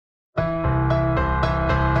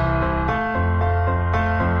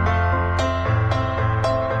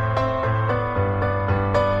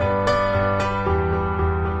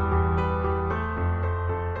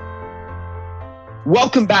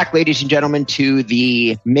Welcome back, ladies and gentlemen, to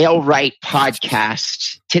the Mail-Right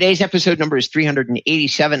podcast. Today's episode number is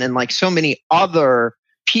 387, and like so many other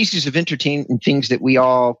pieces of entertainment and things that we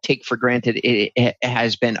all take for granted, it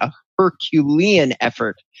has been a Herculean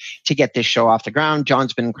effort to get this show off the ground.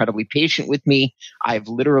 John's been incredibly patient with me. I've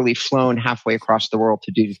literally flown halfway across the world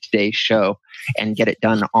to do today's show and get it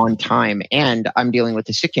done on time. And I'm dealing with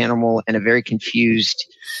a sick animal and a very confused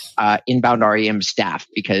inbound REM staff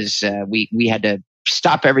because we had to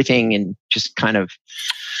stop everything and just kind of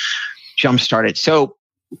jumpstart it. So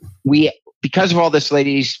because of all this,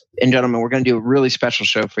 ladies and gentlemen, we're going to do a really special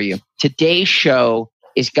show for you. Today's show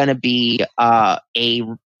is going to be a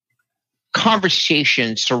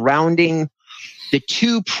conversation surrounding the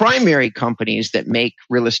two primary companies that make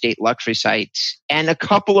real estate luxury sites and a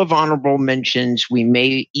couple of honorable mentions. We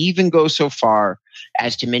may even go so far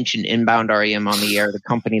as to mention Inbound REM on the air, the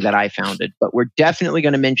company that I founded. But we're definitely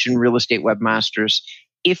going to mention Real Estate Webmasters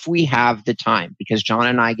if we have the time, because John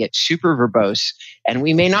and I get super verbose and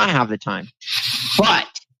we may not have the time. But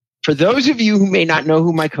for those of you who may not know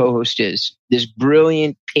who my co-host is, this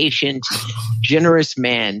brilliant, patient, generous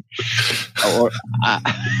man, or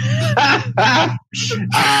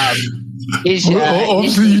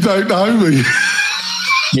obviously you don't know me.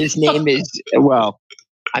 His name is, well,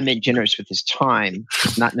 I meant generous with his time,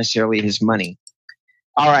 not necessarily his money.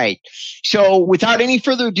 All right. So without any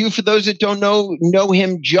further ado, for those that don't know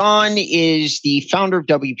him, John is the founder of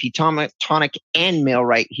WP Tonic and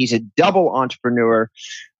Mail-Right. He's a double entrepreneur.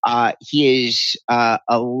 He is a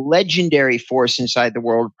legendary force inside the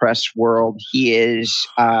WordPress world. He is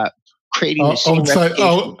creating the same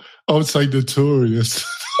reputation. I would say notorious.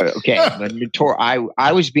 Okay, but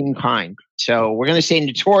I was being kind. So we're going to say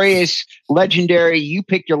notorious, legendary. You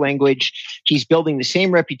pick your language. He's building the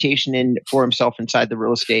same reputation for himself inside the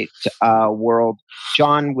real estate world.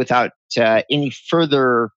 John, without any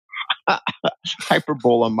further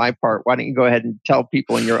hyperbole on my part, why don't you go ahead and tell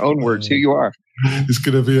people in your own words who you are? It's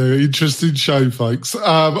going to be an interesting show, folks.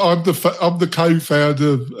 I'm the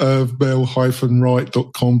co-founder of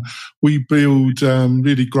mail-right.com. We build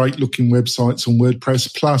really great-looking websites on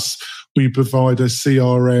WordPress. Plus, we provide a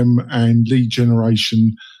CRM and lead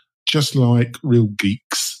generation, just like Real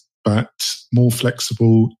Geeks, but more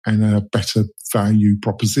flexible and a better value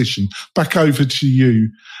proposition. Back over to you,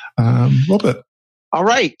 Robert. All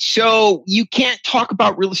right. So you can't talk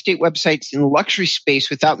about real estate websites in the luxury space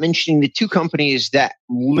without mentioning the two companies that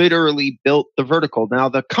literally built the vertical. Now,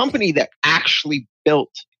 the company that actually built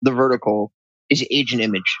the vertical is Agent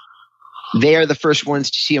Image. They are the first ones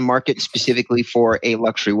to see a market specifically for a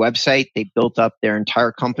luxury website. They built up their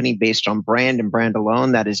entire company based on brand and brand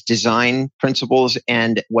alone. That is design principles.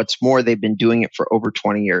 And what's more, they've been doing it for over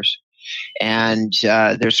 20 years. And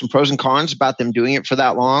there's some pros and cons about them doing it for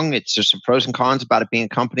that long. There's some pros and cons about it being a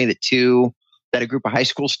company that a group of high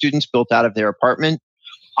school students built out of their apartment.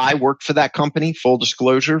 I worked for that company, full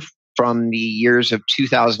disclosure, from the years of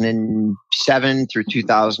 2007 through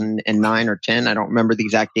 2009 or 10. I don't remember the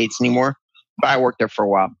exact dates anymore, but I worked there for a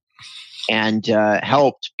while and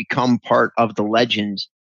helped become part of the legend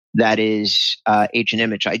that is Agent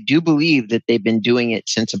Image. I do believe that they've been doing it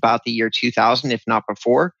since about the year 2000, if not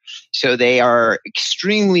before. So they are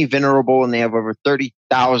extremely venerable and they have over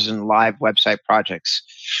 30,000 live website projects.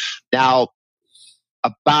 Now,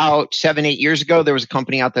 about 7-8 years ago, there was a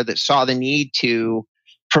company out there that saw the need to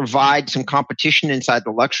provide some competition inside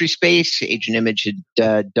the luxury space. Agent Image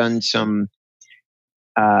had done some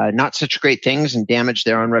not such great things and damaged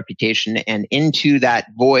their own reputation. And into that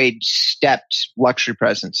void stepped Luxury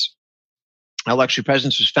Presence. Now, Luxury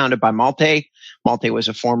Presence was founded by Malte. Malte was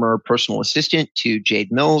a former personal assistant to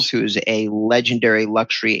Jade Mills, who is a legendary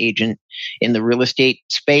luxury agent in the real estate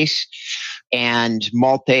space. And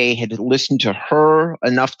Malte had listened to her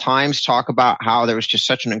enough times talk about how there was just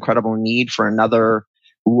such an incredible need for another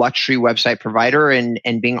luxury website provider. And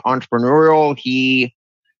being entrepreneurial, he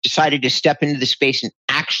decided to step into the space and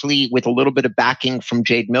actually with a little bit of backing from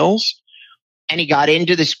Jade Mills. And he got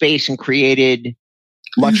into the space and created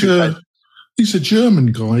luxury. He's a German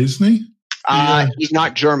guy, isn't he? He's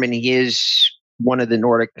not German. He is one of the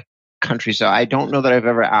Nordic countries. So I don't know that I've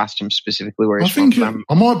ever asked him specifically where he's from.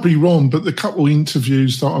 I might be wrong, but the couple of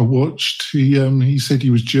interviews that I watched, he said he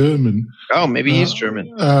was German. Oh, maybe he is German.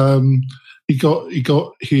 He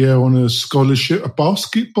got here on a scholarship, a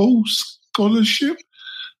basketball scholarship.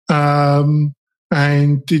 And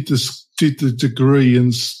did the degree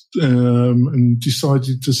and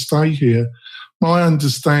decided to stay here. My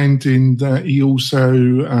understanding that he also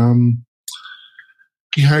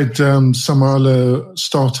he had some other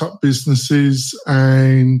startup businesses,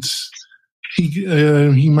 and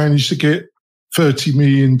he managed to get $30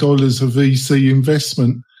 million of VC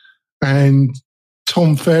investment. And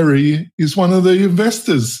Tom Ferry is one of the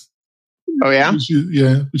investors. Oh, yeah?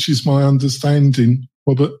 Which is my understanding,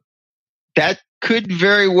 Robert. That could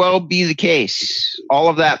very well be the case. All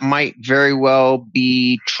of that might very well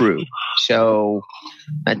be true. So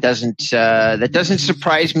that doesn't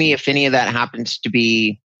surprise me if any of that happens to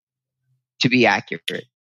be accurate.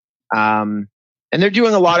 And they're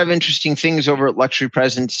doing a lot of interesting things over at Luxury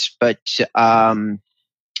Presence, but and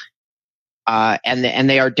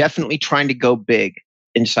they are definitely trying to go big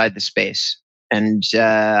inside the space. And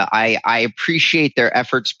I appreciate their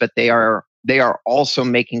efforts, but they are also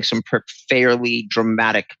making some fairly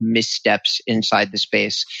dramatic missteps inside the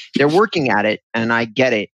space. They're working at it, and I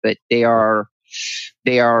get it, but they are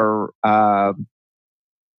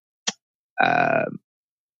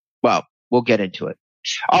well, we'll get into it.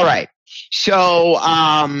 All right. So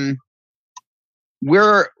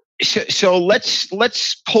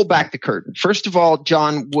let's pull back the curtain. First of all,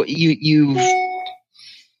 John, you've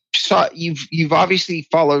obviously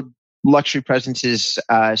followed Luxury Presence's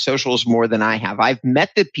socials more than I have. I've met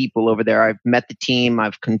the people over there. I've met the team.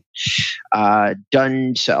 I've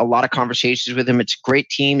done a lot of conversations with them. It's a great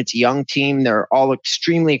team. It's a young team. They're all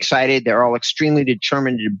extremely excited. They're all extremely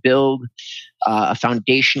determined to build a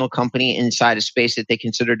foundational company inside a space that they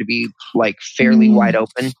consider to be like fairly wide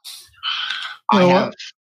open. Sorry.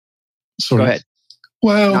 Go ahead.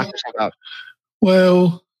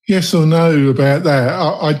 Well, yes or no about that?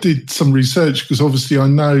 I did some research because obviously I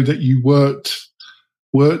know that you worked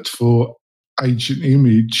for Agent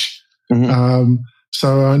Image,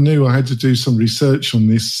 so I knew I had to do some research on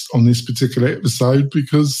this particular episode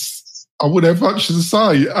because I would have much to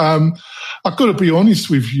say. I've got to be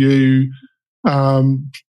honest with you.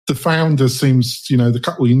 The founder seems, the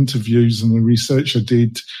couple of interviews and the research I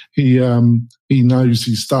did, he knows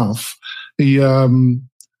his stuff.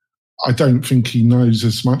 I don't think he knows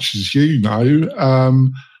as much as you know,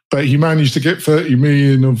 but he managed to get 30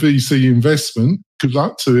 million of VC investment. Good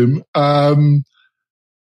luck to him.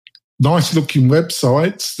 Nice looking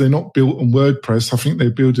websites. They're not built on WordPress. I think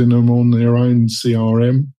they're building them on their own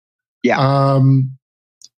CRM. Yeah.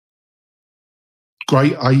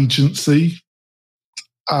 Great agency.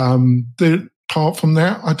 Apart from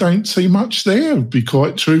that, I don't see much there, to be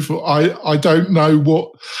quite truthful. I don't know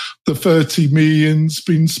what the 30 million's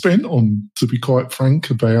been spent on, to be quite frank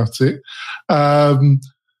about it. To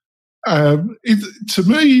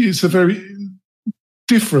me, it's a very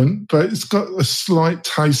different, but it's got a slight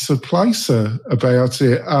taste of Placer about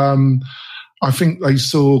it. I think they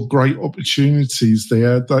saw great opportunities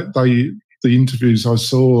there. The interviews I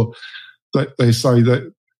saw, that they say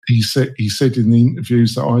that he said in the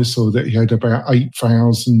interviews that I saw that he had about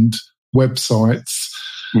 8,000 websites.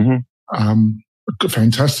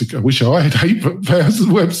 Fantastic. I wish I had 8,000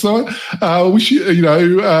 websites. I wish,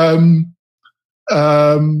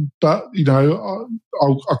 but,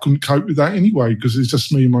 I couldn't cope with that anyway because it's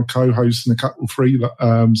just me and my co-host and a couple of free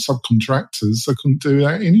subcontractors. I couldn't do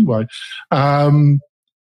that anyway.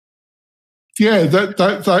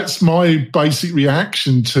 That's my basic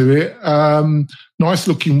reaction to it. Nice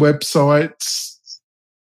looking websites.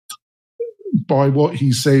 By what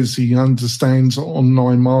he says, he understands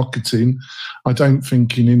online marketing. I don't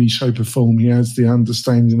think in any shape or form he has the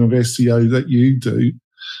understanding of SEO that you do.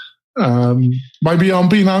 Maybe I'm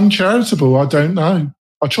being uncharitable. I don't know.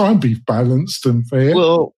 I try and be balanced and fair.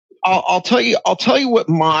 Well, I'll tell you what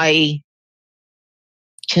my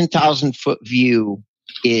 10,000 foot view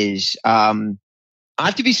is. I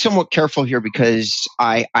have to be somewhat careful here because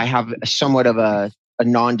I have somewhat of a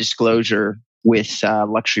non-disclosure with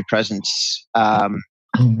Luxury Presence, and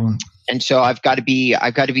so I've got to be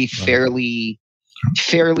fairly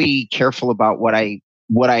careful about what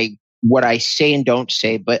I say and don't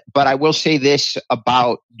say. But I will say this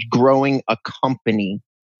about growing a company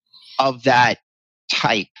of that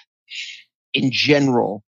type in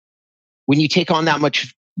general. When you take on that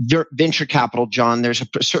much venture capital, John, there's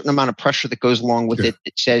a certain amount of pressure that goes along with it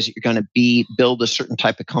that says you're going to build a certain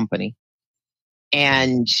type of company.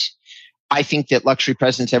 And I think that Luxury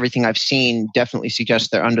Presence, everything I've seen, definitely suggests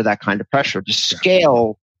they're under that kind of pressure to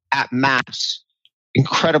scale at mass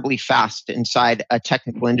incredibly fast inside a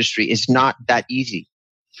technical industry is not that easy.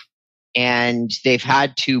 And they've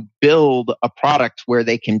had to build a product where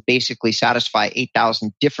they can basically satisfy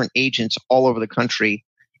 8,000 different agents all over the country,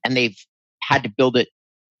 and they've had to build it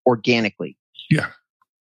organically. Yeah.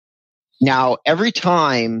 Now, every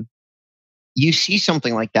time you see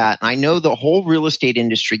something like that, I know the whole real estate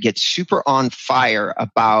industry gets super on fire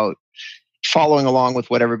about following along with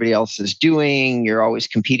what everybody else is doing. You're always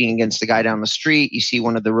competing against the guy down the street. You see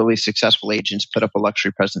one of the really successful agents put up a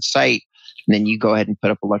luxury presence site, and then you go ahead and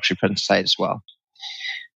put up a luxury presence site as well.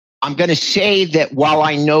 I'm going to say that while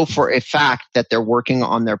I know for a fact that they're working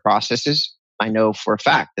on their processes, I know for a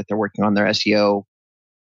fact that they're working on their SEO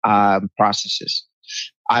processes.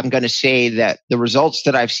 I'm going to say that the results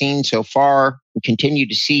that I've seen so far and continue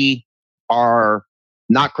to see are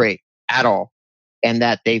not great at all. And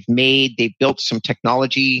that they've built some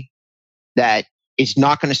technology that is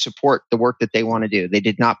not going to support the work that they want to do. They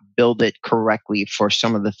did not build it correctly for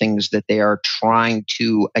some of the things that they are trying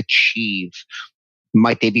to achieve.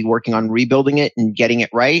 Might they be working on rebuilding it and getting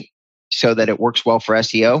it right so that it works well for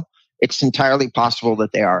SEO? It's entirely possible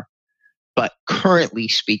that they are. But currently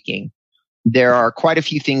speaking, there are quite a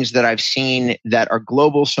few things that I've seen that are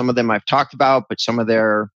global. Some of them I've talked about, but some of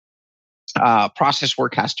their process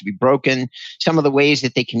work has to be broken. Some of the ways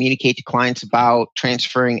that they communicate to clients about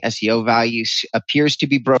transferring SEO values appears to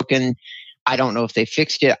be broken. I don't know if they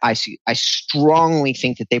fixed it. I strongly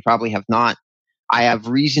think that they probably have not. I have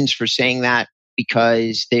reasons for saying that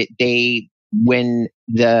because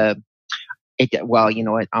well, you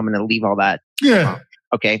know what? I'm going to leave all that. Yeah.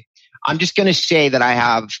 Okay. I'm just going to say that I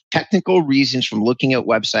have technical reasons from looking at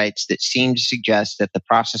websites that seem to suggest that the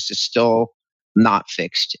process is still not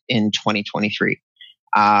fixed in 2023.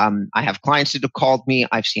 I have clients that have called me.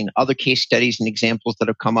 I've seen other case studies and examples that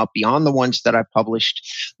have come up beyond the ones that I've published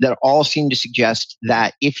that all seem to suggest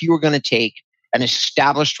that if you were going to take an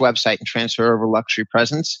established website and transfer over luxury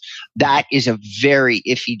presence, that is a very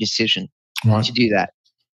iffy decision to do that.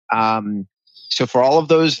 So for all of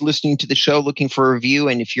those listening to the show, looking for a review,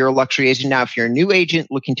 and if you're a luxury agent now, if you're a new agent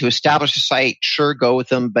looking to establish a site, sure, go with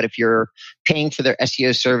them. But if you're paying for their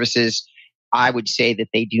SEO services, I would say that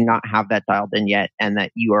they do not have that dialed in yet, and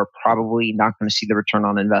that you are probably not going to see the return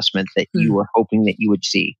on investment that you were hoping that you would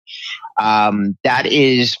see. That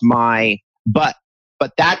is but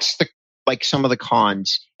that's some of the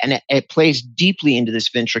cons, and it plays deeply into this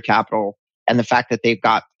venture capital and the fact that they've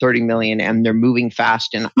got 30 million and they're moving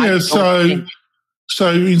fast. And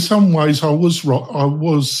so in some ways, I was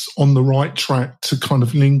on the right track to kind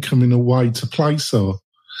of link them in a way to Placer.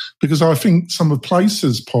 Because I think some of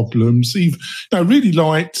Placer's problems, I really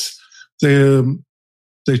liked their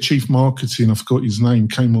chief marketing, I forgot his name,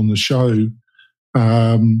 came on the show.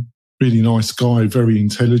 Really nice guy, very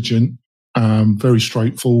intelligent, very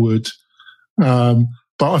straightforward. But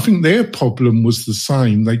I think their problem was the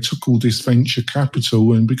same. They took all this venture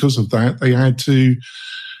capital, and because of that, they had to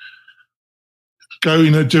go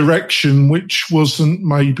in a direction which wasn't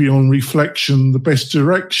maybe on reflection the best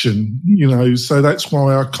direction, so that's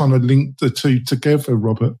why I kind of linked the two together,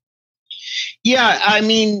 Robert. Yeah, I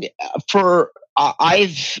mean,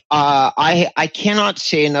 I cannot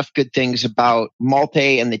say enough good things about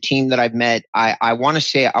Malte and the team that I've met. I want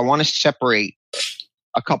to separate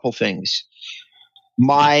a couple things.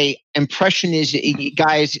 My impression is,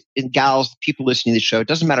 guys and gals, people listening to the show, it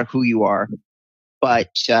doesn't matter who you are, but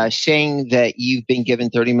saying that you've been given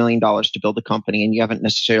 $30 million to build a company and you haven't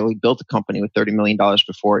necessarily built a company with $30 million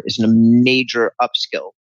before is a major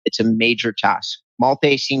upskill. It's a major task.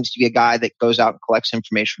 Malte seems to be a guy that goes out and collects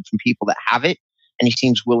information from people that have it, and he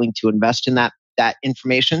seems willing to invest in that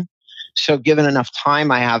information. So given enough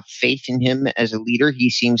time, I have faith in him as a leader. He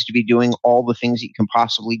seems to be doing all the things that you can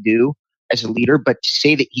possibly do as a leader, but to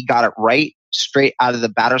say that he got it right straight out of the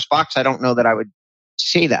batter's box, I don't know that I would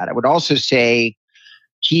say that. I would also say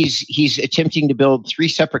he's attempting to build 3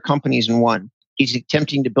 separate companies in one. He's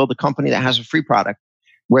attempting to build a company that has a free product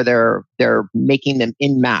where they're making them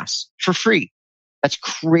in mass for free. That's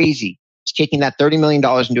crazy. He's taking that $30 million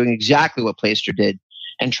and doing exactly what Placer did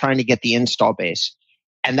and trying to get the install base.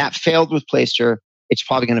 And that failed with Placer. It's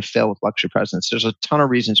probably going to fail with luxury presence. There's a ton of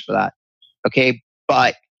reasons for that. Okay.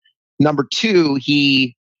 But number 2,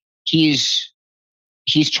 he's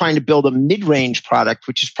trying to build a mid-range product,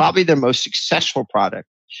 which is probably their most successful product,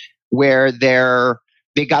 where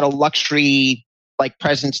they got a luxury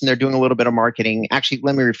presence and they're doing a little bit of marketing. Actually,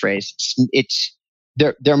 let me rephrase. It's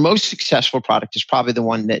their most successful product is probably the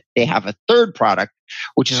one that they have a third product,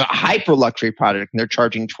 which is a hyper luxury product, and they're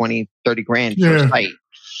charging 20, 30 grand for a site.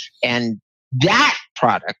 And that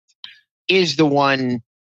product is the one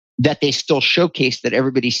that they still showcase that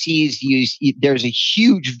everybody sees. There's a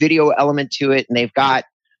huge video element to it, and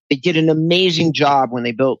they did an amazing job when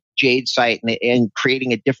they built Jade's site and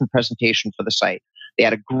creating a different presentation for the site. They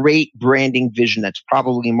had a great branding vision. That's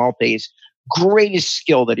probably Malte's greatest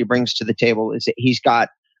skill that he brings to the table, is that he's got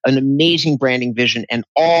an amazing branding vision and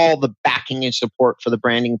all the backing and support for the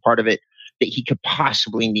branding part of it that he could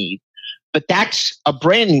possibly need. But that's a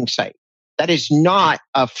branding site. That is not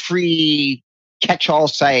a free catch-all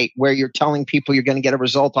site where you're telling people you're going to get a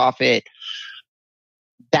result off it.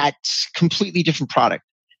 That's completely different product.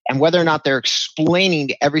 And whether or not they're explaining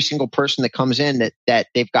to every single person that comes in that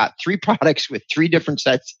they've got 3 products with 3 different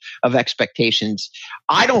sets of expectations,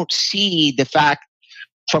 I don't see the fact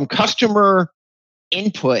from customer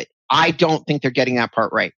input. I don't think they're getting that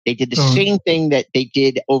part right. They did the same thing that they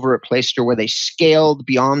did over at PlayStore, where they scaled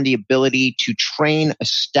beyond the ability to train a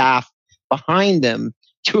staff behind them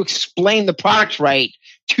to explain the product right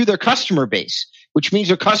to their customer base, which means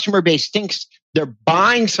their customer base thinks they're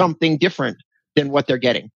buying something different than what they're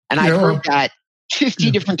getting. And I've heard that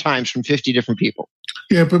 50 different times from 50 different people.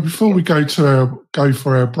 Yeah, but before we go for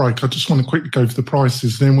our break, I just want to quickly go for the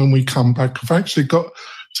prices. Then when we come back, I've actually got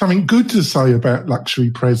something good to say about Luxury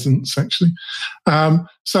Presence, actually.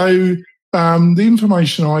 So the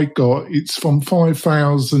information I got, it's from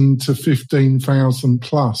 5,000 to 15,000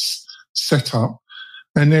 plus setup,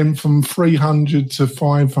 and then from 300 to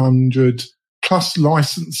 500 plus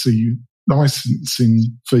licensing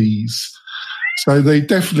fees. So they're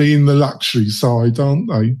definitely in the luxury side,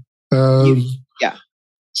 aren't they? Yeah.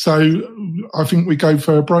 So I think we go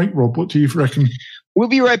for a break, Rob. What do you reckon? We'll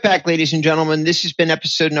be right back, ladies and gentlemen. This has been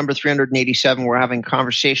episode number 387. We're having a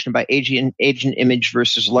conversation about agent image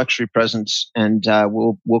versus luxury presence, and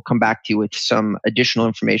we'll come back to you with some additional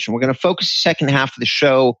information. We're going to focus the second half of the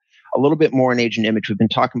show a little bit more on agent image. We've been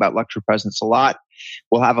talking about luxury presence a lot.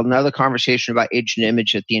 We'll have another conversation about agent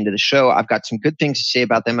image at the end of the show. I've got some good things to say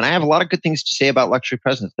about them, and I have a lot of good things to say about luxury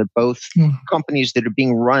presence. They're both companies that are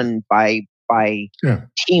being run by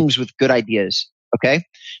teams with good ideas. Okay?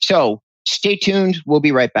 So stay tuned. We'll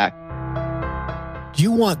be right back. Do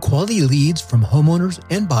you want quality leads from homeowners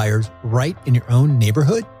and buyers right in your own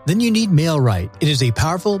neighborhood? Then you need MailRight. It is a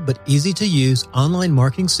powerful but easy to use online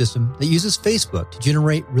marketing system that uses Facebook to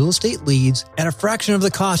generate real estate leads at a fraction of the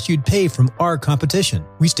cost you'd pay from our competition.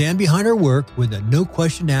 We stand behind our work with a no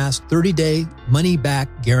question asked 30-day money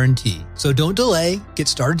back guarantee. So don't delay. Get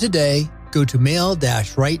started today. Go to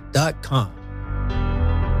mail-right.com.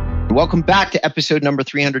 Welcome back to episode number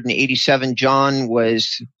 387. John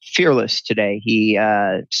was fearless today. He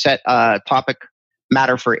set a topic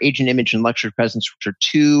matter for agent image and luxury presence, which are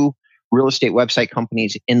 2 real estate website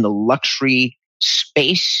companies in the luxury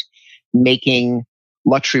space making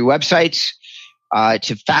luxury websites. It's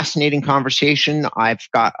a fascinating conversation. I've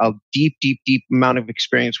got a deep amount of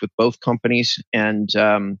experience with both companies, and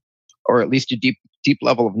or at least a deep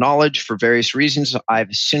level of knowledge for various reasons. I've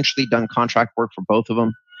essentially done contract work for both of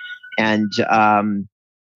them. And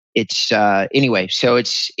it's anyway, so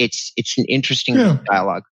it's an interesting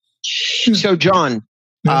dialogue. So, John,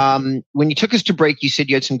 when you took us to break, you said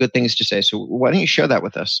you had some good things to say. So, why don't you share that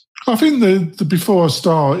with us? I think the before I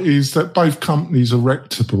start is that both companies are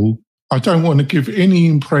reputable. I don't want to give any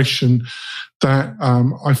impression that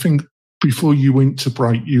I think before you went to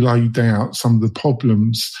break, you laid out some of the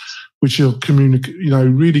problems which are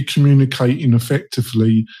really communicating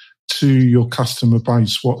effectively to your customer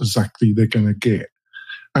base what exactly they're going to get.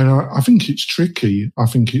 And I think it's tricky. I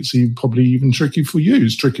think it's probably even tricky for you.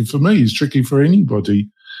 It's tricky for me. It's tricky for anybody.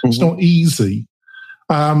 Mm-hmm. It's not easy.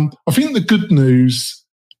 I think the good news,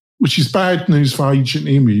 which is bad news for agent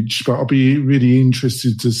image, but I'll be really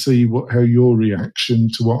interested to see how your reaction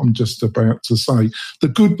to what I'm just about to say. The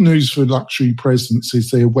good news for luxury presence is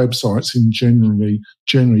their websites generally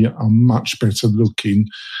are much better looking.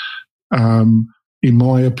 In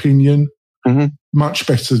my opinion, much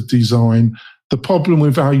better design. The problem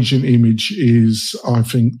with agent image is I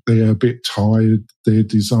think they're a bit tired. Their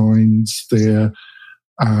designs, their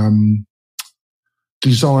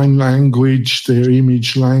design language, their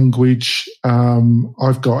image language.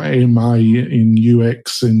 I've got MA in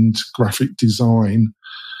UX and graphic design.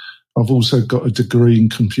 I've also got a degree in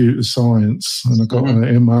computer science, and I've got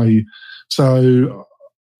an MA. So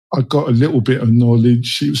I got a little bit of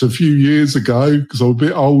knowledge. It was a few years ago because I'm a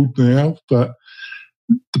bit old now, but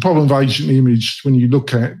the problem with agent image, when you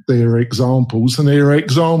look at their examples, and their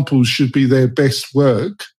examples should be their best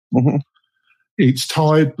work, it's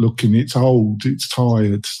tired looking, it's old, it's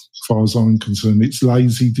tired as far as I'm concerned. It's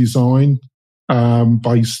lazy design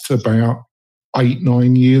based about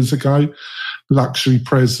 8-9 years ago. Luxury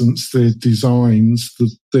presence, their designs,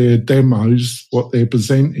 their demos, what they're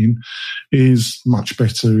presenting is much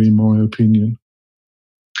better in my opinion.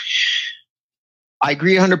 I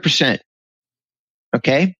agree 100%.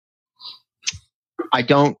 Okay? I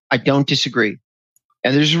don't disagree.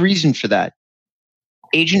 And there's a reason for that.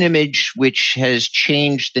 Agent Image, which has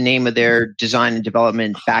changed the name of their design and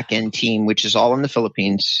development back-end team, which is all in the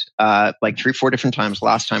Philippines, like 3-4 different times.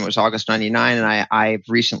 Last time it was August 99, and I've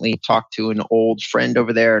recently talked to an old friend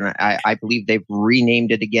over there, and I believe they've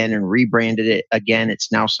renamed it again and rebranded it again.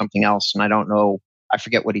 It's now something else, and I don't know. I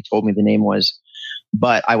forget what he told me the name was.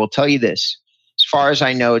 But I will tell you this. As far as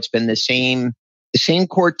I know, it's been the same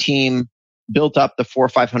core team built up the 400 or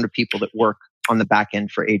 500 people that work on the back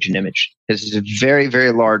end for Agent Image. This is a very,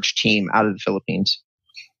 very large team out of the Philippines.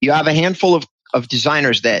 You have a handful of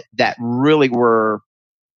designers that really were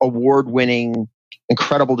award-winning,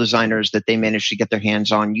 incredible designers that they managed to get their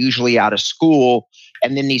hands on, usually out of school.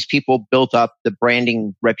 And then these people built up the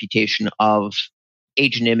branding reputation of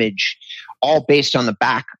Agent Image, all based on the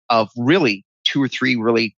back of really 2 or 3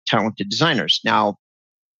 really talented designers. Now,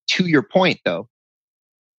 to your point, though,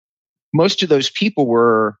 most of those people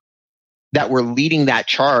that were leading that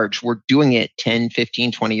charge were doing it 10,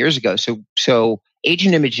 15, 20 years ago. So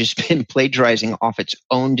Agent Image has been plagiarizing off its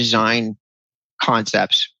own design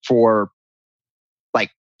concepts for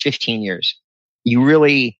like 15 years. You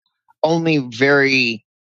really only very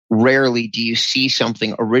rarely do you see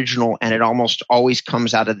something original, and it almost always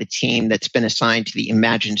comes out of the team that's been assigned to the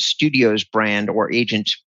Imagine Studios brand or Agent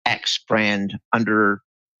X brand under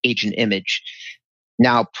Agent Image.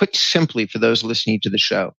 Now, put simply for those listening to the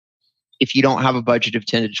show, if you don't have a budget of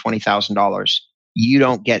 $10,000 to $20,000, you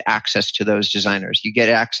don't get access to those designers. You get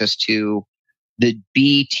access to the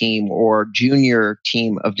B team or junior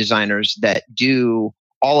team of designers that do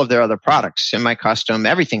all of their other products, semi-custom,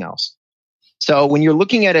 everything else. So when you're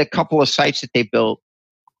looking at a couple of sites that they built,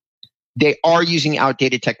 they are using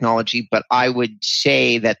outdated technology, but I would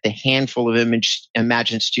say that the handful of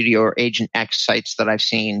Imagine Studio or Agent X sites that I've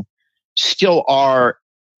seen still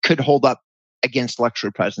could hold up against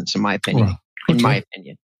Luxury Presence, in my opinion. Right. Okay. In my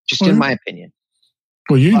opinion. Just in my opinion.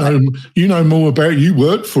 Well, you know more about. You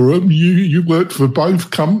worked for them. You worked for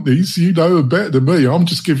both companies. You know better than me. I'm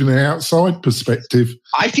just giving an outside perspective.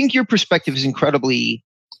 I think your perspective is incredibly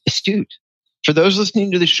astute. For those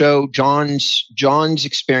listening to the show, John's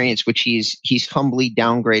experience, which he's humbly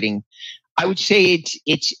downgrading, I would say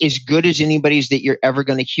it's as good as anybody's that you're ever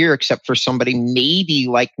going to hear, except for somebody maybe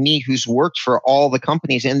like me who's worked for all the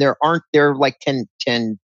companies, and there are like 10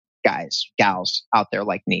 gals out there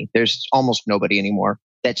like me. There's almost nobody anymore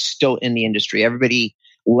that's still in the industry. Everybody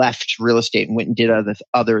left real estate and went and did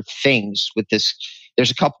other things with this.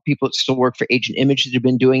 There's a couple people that still work for Agent Image that have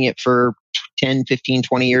been doing it for 10, 15,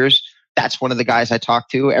 20 years. That's one of the guys I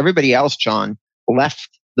talked to. Everybody else, John, left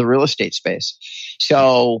the real estate space.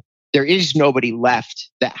 So there is nobody left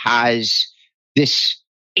that has this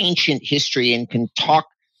ancient history and can talk,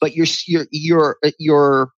 but you're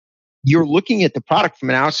looking at the product from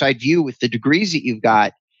an outside view with the degrees that you've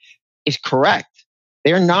got is correct.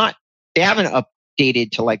 They haven't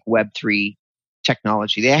updated to like Web3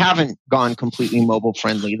 technology. They haven't gone completely mobile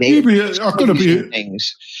friendly. I've got to be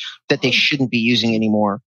things that they shouldn't be using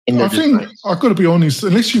anymore. I think I've got to be honest.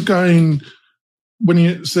 Unless you're going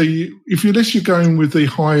unless you're going with the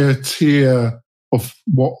higher tier of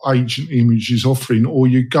what Agent Image is offering, or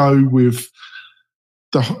you go with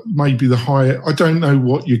maybe the higher. I don't know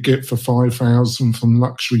what you get for 5,000 from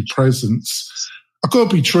Luxury Presence. I've got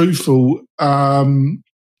to be truthful, but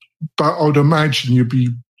I would imagine you'd be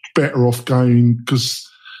better off going because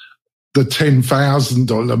the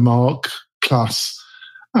 $10,000 mark plus,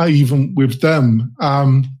 even with them,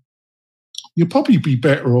 you'll probably be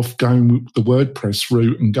better off going with the WordPress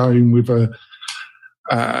route and going with a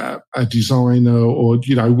designer, or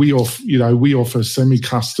we offer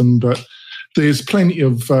semi-custom, but there's plenty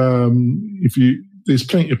of there's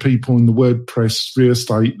plenty of people in the WordPress real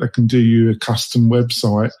estate that can do you a custom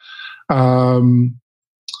website.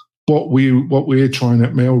 What we're trying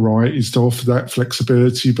at MailRight is to offer that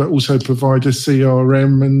flexibility, but also provide a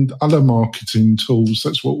CRM and other marketing tools.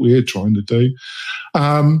 That's what we're trying to do.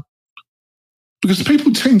 Because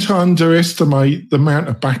people tend to underestimate the amount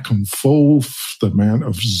of back and forth, the amount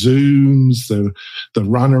of Zooms, the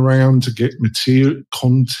runaround to get material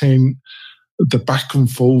content, the back and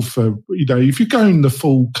forth. If you're going the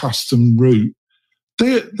full custom route,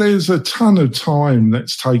 there's a ton of time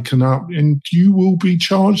that's taken up, and you will be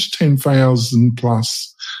charged $10,000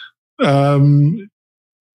 plus.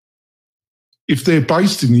 If they're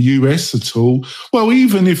based in the US at all, well,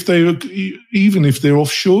 even if they're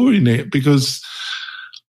offshoring it, because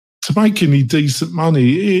to make any decent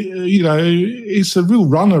money, it's a real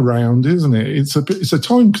runaround, isn't it? It's a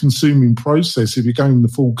time-consuming process if you're going the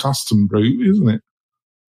full custom route, isn't it?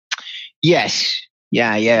 Yes.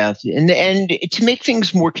 Yeah. And to make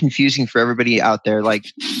things more confusing for everybody out there,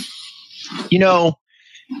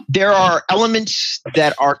 There are elements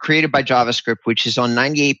that are created by JavaScript, which is on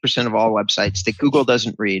 98% of all websites that Google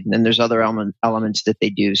doesn't read. And then there's other elements that they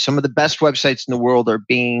do. Some of the best websites in the world are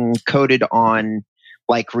being coded on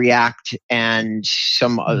like React and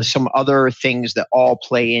some other things that all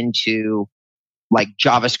play into like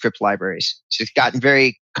JavaScript libraries. So it's gotten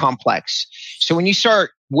very complex. So when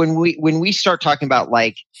we start talking about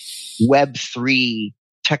like Web3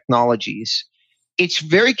 technologies, it's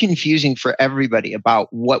very confusing for everybody about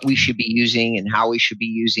what we should be using and how we should be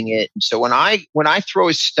using it. And so when I throw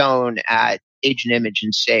a stone at Agent Image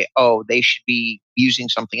and say, oh, they should be using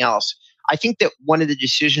something else, I think that one of the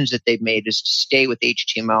decisions that they've made is to stay with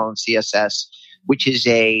HTML and CSS, which is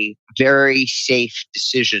a very safe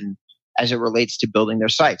decision as it relates to building their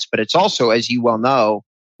sites. But it's also, as you well know,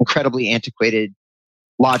 incredibly antiquated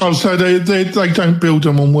logic. Oh, so they don't build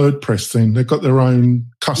them on WordPress then? They've got their own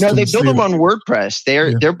custom. No, they build them on WordPress.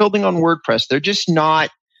 They're building on WordPress. They're just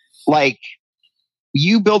not like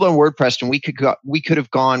you build on WordPress, and we could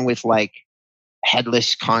have gone with like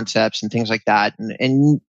headless concepts and things like that,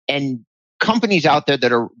 and companies out there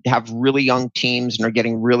that have really young teams and are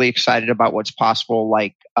getting really excited about what's possible,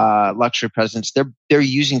 like Luxury Presence, they're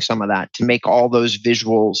using some of that to make all those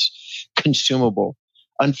visuals consumable.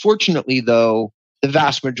 Unfortunately, though, the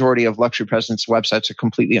vast majority of Luxury Presence websites are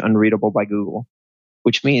completely unreadable by Google,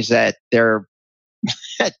 which means that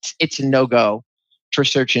it's a no-go for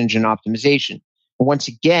search engine optimization. And once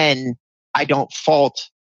again, I don't fault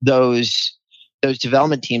those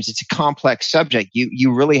development teams. It's a complex subject.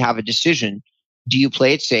 You really have a decision. Do you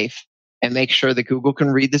play it safe and make sure that Google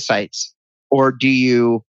can read the sites? Or do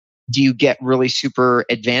you get really super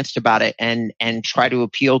advanced about it and try to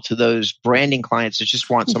appeal to those branding clients that just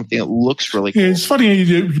want something that looks really cool? Yeah, it's funny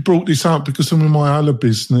you brought this up because in my other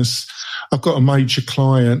business, I've got a major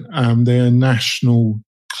client. They're a national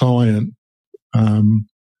client.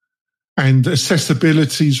 And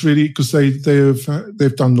accessibility is really because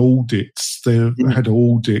they've done audits. They've had an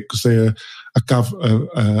audit because they're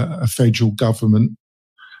a federal government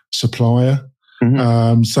supplier.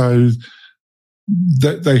 Mm-hmm. So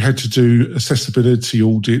that they had to do accessibility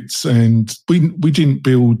audits, and we didn't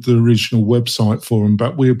build the original website for them,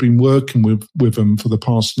 but we've been working with them for the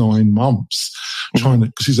past 9 months, trying to,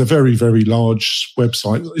 because it's a very, very large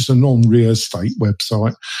website. It's a non-real estate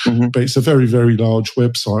website, but it's a very, very large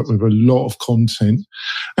website with a lot of content.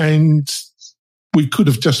 And we could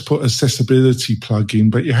have just put accessibility plug in,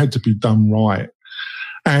 but it had to be done right.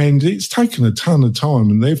 And it's taken a ton of time,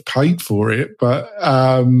 and they've paid for it, but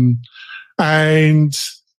and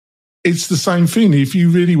it's the same thing. If you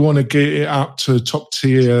really want to get it up to top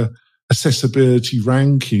tier accessibility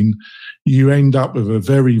ranking, you end up with a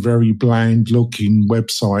very, very bland looking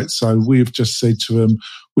website. So we've just said to them,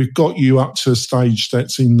 we've got you up to a stage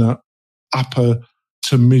that's in the upper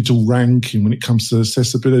to middle ranking when it comes to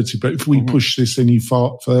accessibility. But if we push this any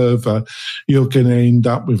far further, you're going to end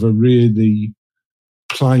up with a really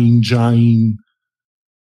plain Jane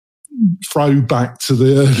throwback to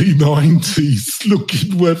the early 90s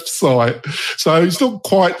looking website. So it's not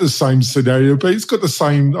quite the same scenario, but it's got the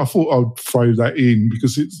same. I thought I'd throw that in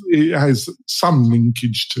because it has some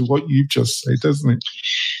linkage to what you've just said, doesn't it?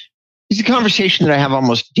 It's a conversation that I have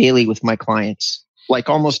almost daily with my clients, like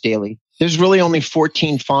almost daily. There's really only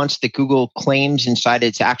 14 fonts that Google claims inside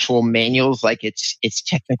its actual manuals, like its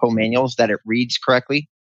technical manuals, that it reads correctly.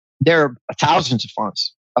 There are thousands of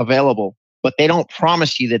fonts available, but they don't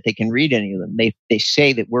promise you that they can read any of them. They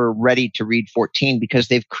say that we're ready to read 14 because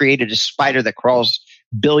they've created a spider that crawls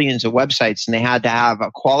billions of websites, and they had to have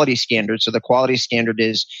a quality standard. So the quality standard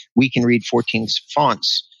is we can read 14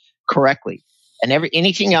 fonts correctly. And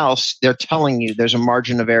anything else, they're telling you there's a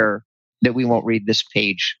margin of error that we won't read this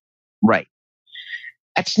page right.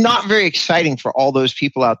 That's not very exciting for all those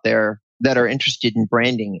people out there that are interested in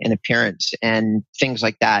branding and appearance and things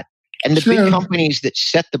like that. And the big companies that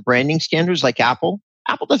set the branding standards, like Apple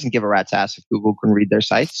doesn't give a rat's ass if Google can read their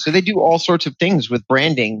sites. So they do all sorts of things with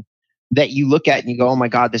branding that you look at and you go, oh my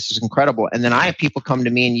God, this is incredible. And then I have people come to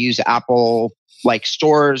me and use Apple like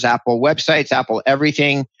stores, Apple websites, Apple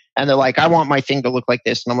everything. And they're like, I want my thing to look like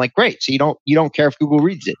this. And I'm like, great. So you don't care if Google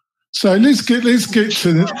reads it. So let's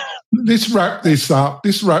wrap this up.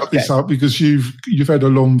 This up because you've had a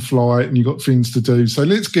long flight and you've got things to do. So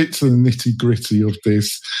let's get to the nitty gritty of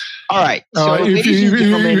this. All right. So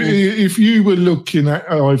if you were looking at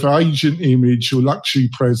either Agent Image or Luxury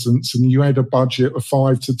Presence and you had a budget of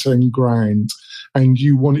 5 to 10 grand and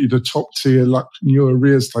you wanted a top tier, you're a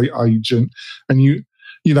real estate agent, and you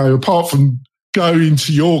know, apart from going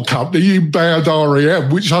to your company, Inbound REM,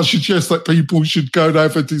 which I suggest that people should go and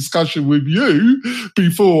have a discussion with you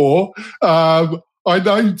before. I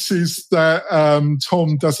noticed that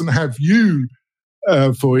Tom doesn't have you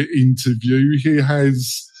for an interview. He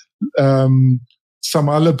has some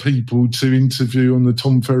other people to interview on the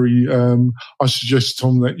Tom Ferry. I suggest,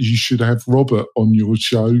 Tom, that you should have Robert on your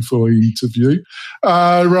show for an interview.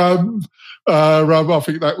 I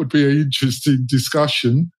think that would be an interesting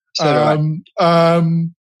discussion.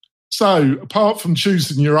 So apart from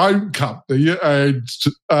choosing your own company, and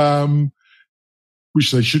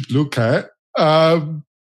which they should look at,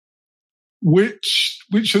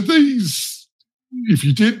 which of these, if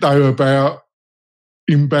you did know about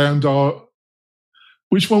Inbound Art,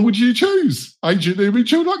 which one would you choose? Agent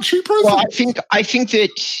Image or Luxury Presence? Well, I think that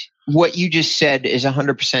what you just said is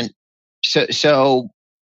 100%. So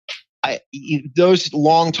those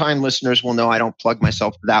long-time listeners will know I don't plug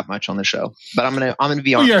myself that much on the show, but I'm gonna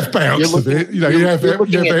be honest. You have bouts of it. You have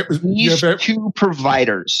these two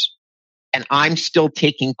providers, and I'm still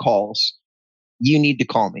taking calls. You need to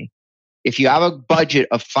call me if you have a budget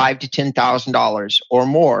of $5,000 to $10,000 or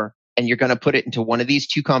more, and you're going to put it into one of these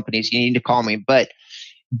two companies. You need to call me. But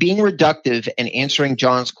being reductive and answering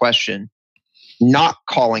John's question, not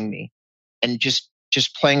calling me, and just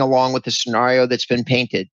playing along with the scenario that's been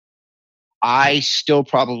painted, I still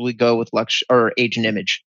probably go with Agent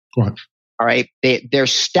Image. Right. All right. Their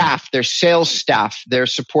staff, their sales staff, their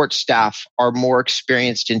support staff are more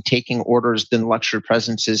experienced in taking orders than Luxury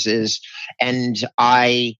Presences is. And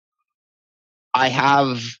I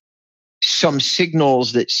have some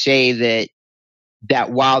signals that say that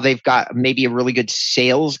while they've got maybe a really good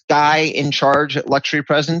sales guy in charge at Luxury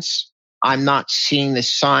Presence, I'm not seeing the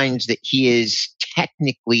signs that he is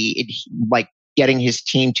technically getting his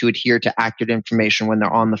team to adhere to accurate information when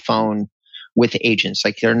they're on the phone with agents.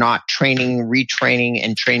 Like they're not training, retraining,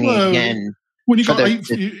 and training again. When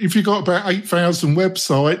if you got about 8,000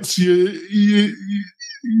 websites,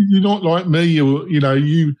 you're not like me, or you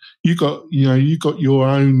got your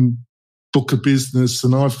own book of business,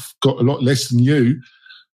 and I've got a lot less than you.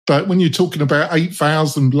 But when you're talking about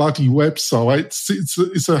 8,000 bloody websites,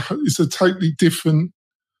 it's a totally different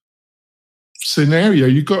scenario.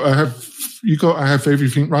 You got to have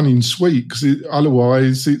everything running sweet, because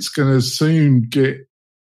otherwise it's going to soon get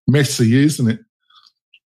messy, isn't it?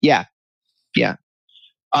 Yeah.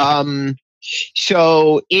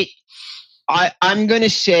 So I'm going to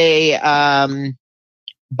say,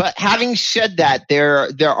 but having said that, there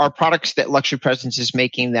are products that Luxury Presence is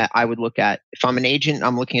making that I would look at. If I'm an agent,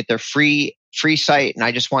 I'm looking at their free site, and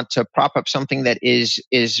I just want to prop up something that is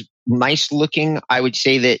nice looking. I would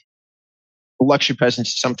say that Luxury Presence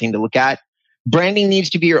is something to look at. Branding needs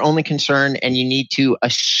to be your only concern, and you need to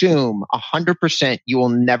assume 100% you will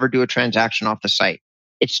never do a transaction off the site.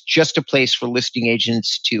 It's just a place for listing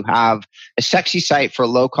agents to have a sexy site for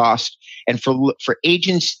low cost, and for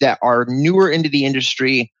agents that are newer into the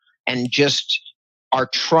industry and just are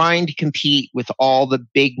trying to compete with all the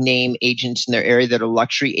big name agents in their area that are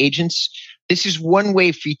luxury agents. This is one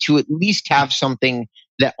way for you to at least have something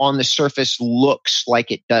that on the surface looks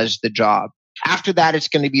like it does the job. After that, it's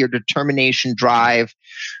going to be your determination, drive,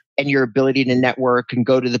 and your ability to network and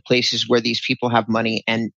go to the places where these people have money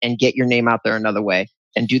and get your name out there another way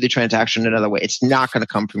and do the transaction another way. It's not going to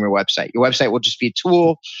come from your website. Your website will just be a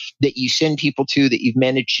tool that you send people to that you've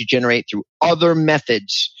managed to generate through other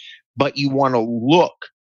methods, but you want to look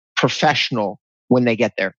professional when they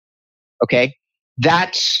get there. Okay?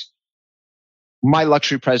 That's my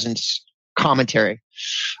Luxury Presence commentary.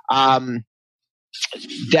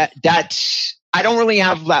 That's I don't really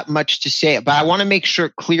have that much to say, but I want to make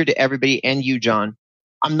sure clear to everybody and you, John,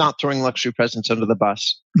 I'm not throwing Luxury Presence under the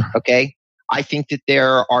bus. Okay? I think that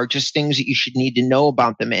there are just things that you should need to know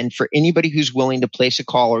about them. And for anybody who's willing to place a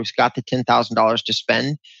call or who's got the $10,000 to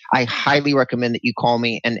spend, I highly recommend that you call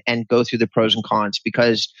me and go through the pros and cons,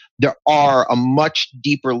 because there are a much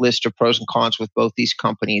deeper list of pros and cons with both these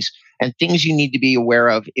companies and things you need to be aware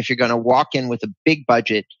of if you're going to walk in with a big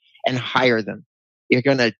budget and hire them. You're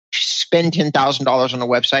going to spend $10,000 on a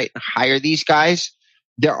website and hire these guys.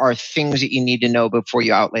 There are things that you need to know before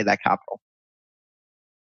you outlay that capital.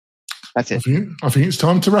 That's it. I think it's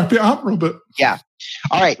time to wrap it up, Robert. Yeah.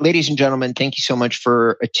 All right, ladies and gentlemen, thank you so much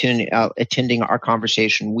for attending our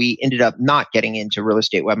conversation. We ended up not getting into Real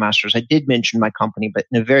Estate Webmasters. I did mention my company, but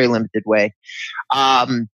in a very limited way.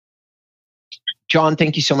 John,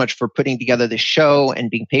 thank you so much for putting together this show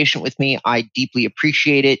and being patient with me. I deeply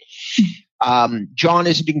appreciate it. John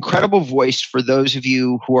is an incredible voice for those of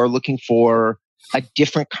you who are looking for a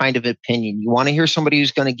different kind of opinion. You want to hear somebody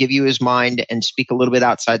who's going to give you his mind and speak a little bit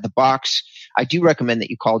outside the box. I do recommend that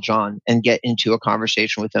you call John and get into a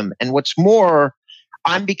conversation with him. And what's more,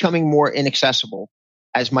 I'm becoming more inaccessible.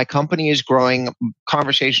 as my company is growing,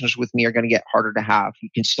 conversations with me are going to get harder to have. You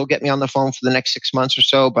can still get me on the phone for the next 6 months or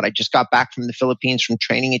so, but I just got back from the Philippines from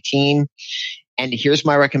training a team. And here's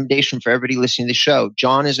my recommendation for everybody listening to the show.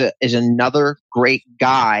 John is another great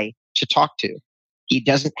guy to talk to. He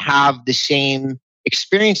doesn't have the same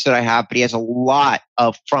experience that I have, but he has a lot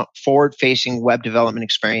of forward-facing web development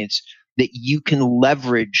experience that you can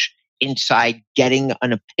leverage inside getting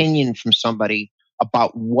an opinion from somebody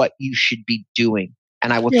about what you should be doing.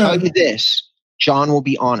 And I will tell you this, John will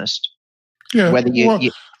be honest. Yeah,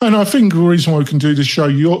 and I think the reason why we can do this show,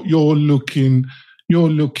 you're looking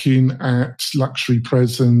at luxury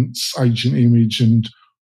presence, agent image, and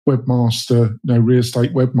webmaster, real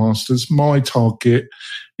estate webmasters. My target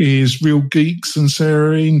is Real Geeks and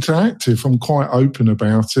Sarah Interactive. I'm quite open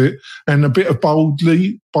about it, and a bit of bold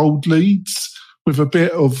leads with a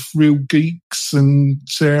bit of Real Geeks and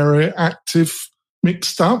Sarah Active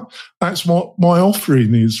mixed up. That's what my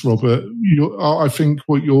offering is, Robert. I think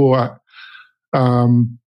what your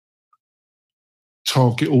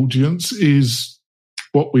target audience is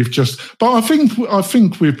what we've just. But I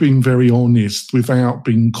think we've been very honest without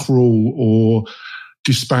being cruel or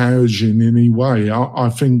disparaging in any way. I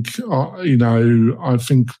think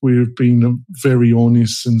we've been very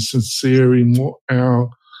honest and sincere in what our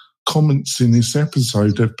comments in this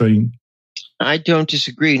episode have been. I don't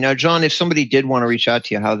disagree. Now, John, if somebody did want to reach out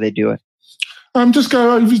to you, how do they do it? Just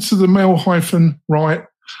go over to the mel-wright.com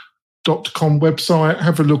website,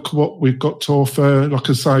 have a look at what we've got to offer. Like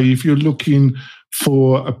I say, if you're looking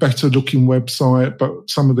for a better looking website, but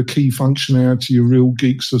some of the key functionality of Real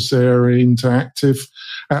Geeks or Sarah Interactive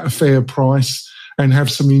at a fair price and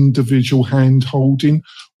have some individual hand holding,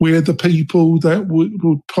 we're the people that would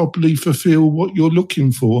probably fulfill what you're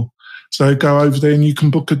looking for. So go over there and you can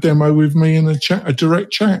book a demo with me and a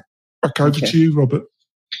direct chat. Back over to you, Robert.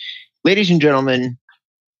 Ladies and gentlemen,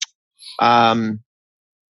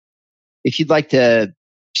 if you'd like to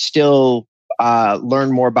still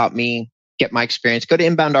learn more about me, get my experience, go to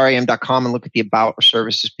inboundrem.com and look at the About or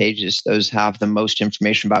Services pages. Those have the most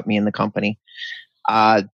information about me and the company.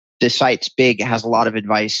 The site's big. It has a lot of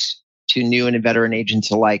advice to new and veteran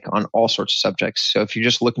agents alike on all sorts of subjects. So if you're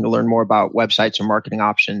just looking to learn more about websites or marketing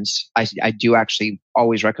options, I do actually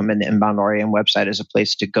always recommend the Inbound REM website as a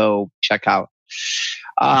place to go check out.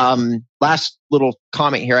 Last little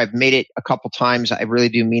comment here. I've made it a couple times. I really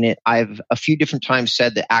do mean it. I've a few different times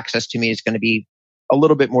said that access to me is going to be a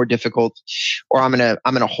little bit more difficult, or I'm going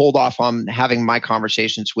to hold off on having my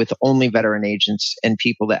conversations with only veteran agents and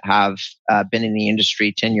people that have been in the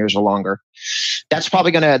industry 10 years or longer.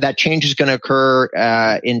 That change is going to occur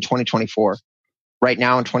in 2024. Right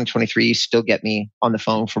now in 2023, you still get me on the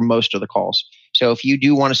phone for most of the calls. So if you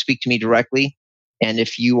do want to speak to me directly, and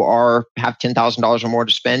if you have $10,000 or more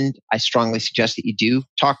to spend, I strongly suggest that you do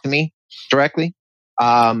talk to me directly.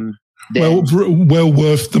 Well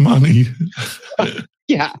worth the money.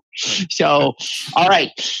 Yeah. So, all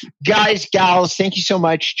right, guys, gals, thank you so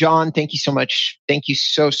much. John, thank you so much. Thank you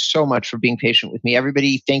so much for being patient with me.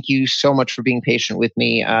 Everybody, thank you so much for being patient with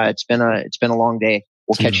me. It's been a long day.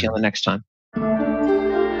 We'll catch you on the next time.